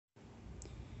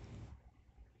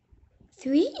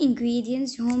3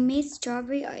 ingredients homemade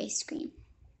strawberry ice cream.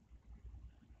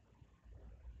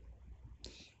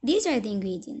 These are the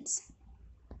ingredients.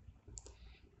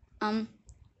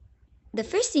 The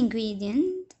first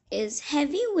ingredient is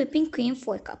heavy whipping cream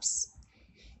 4 cups.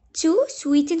 2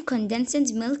 sweetened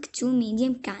condensed milk 2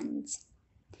 medium cans.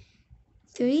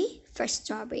 3 fresh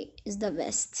strawberry is the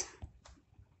best.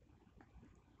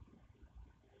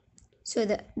 So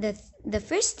the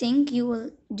first thing you will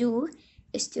do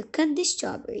is to cut the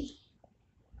strawberry.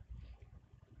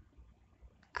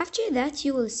 After that,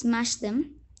 you will smash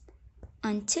them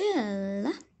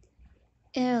until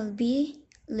it'll be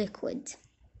liquid.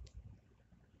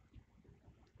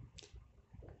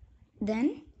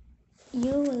 Then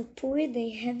you will pour the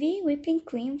heavy whipping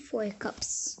cream 4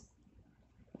 cups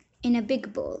in a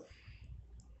big bowl.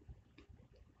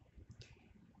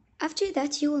 After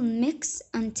that, you will mix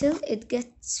until it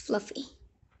gets fluffy.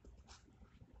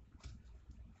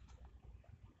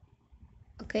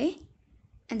 Okay?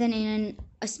 And then in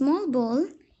a small bowl,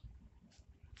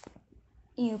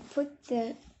 you put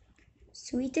the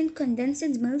sweetened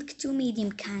condensed milk 2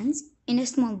 medium cans in a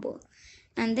small bowl.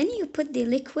 And then you put the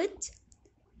liquid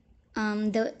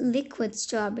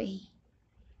strawberry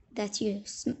that you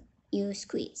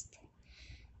squeezed.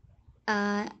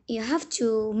 You have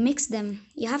to mix them.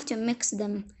 You have to mix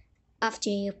them after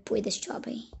you pour the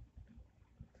strawberry.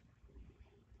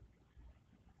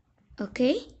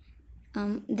 Okay?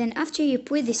 Then after you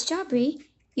pour the strawberry,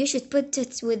 you should put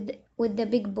it with the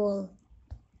big bowl.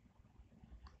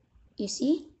 You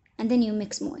see? And then you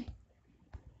mix more.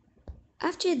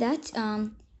 After that,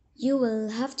 you will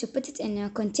have to put it in a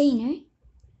container.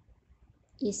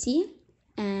 You see?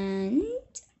 And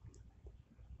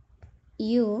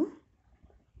you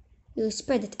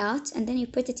spread it out, and then you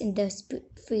put it in the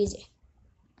freezer.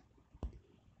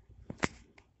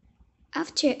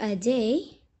 After a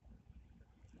day,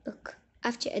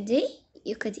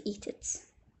 you could eat it.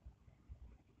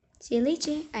 See you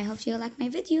later. I hope you like my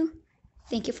video.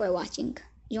 Thank you for watching.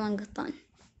 Joan Gatan.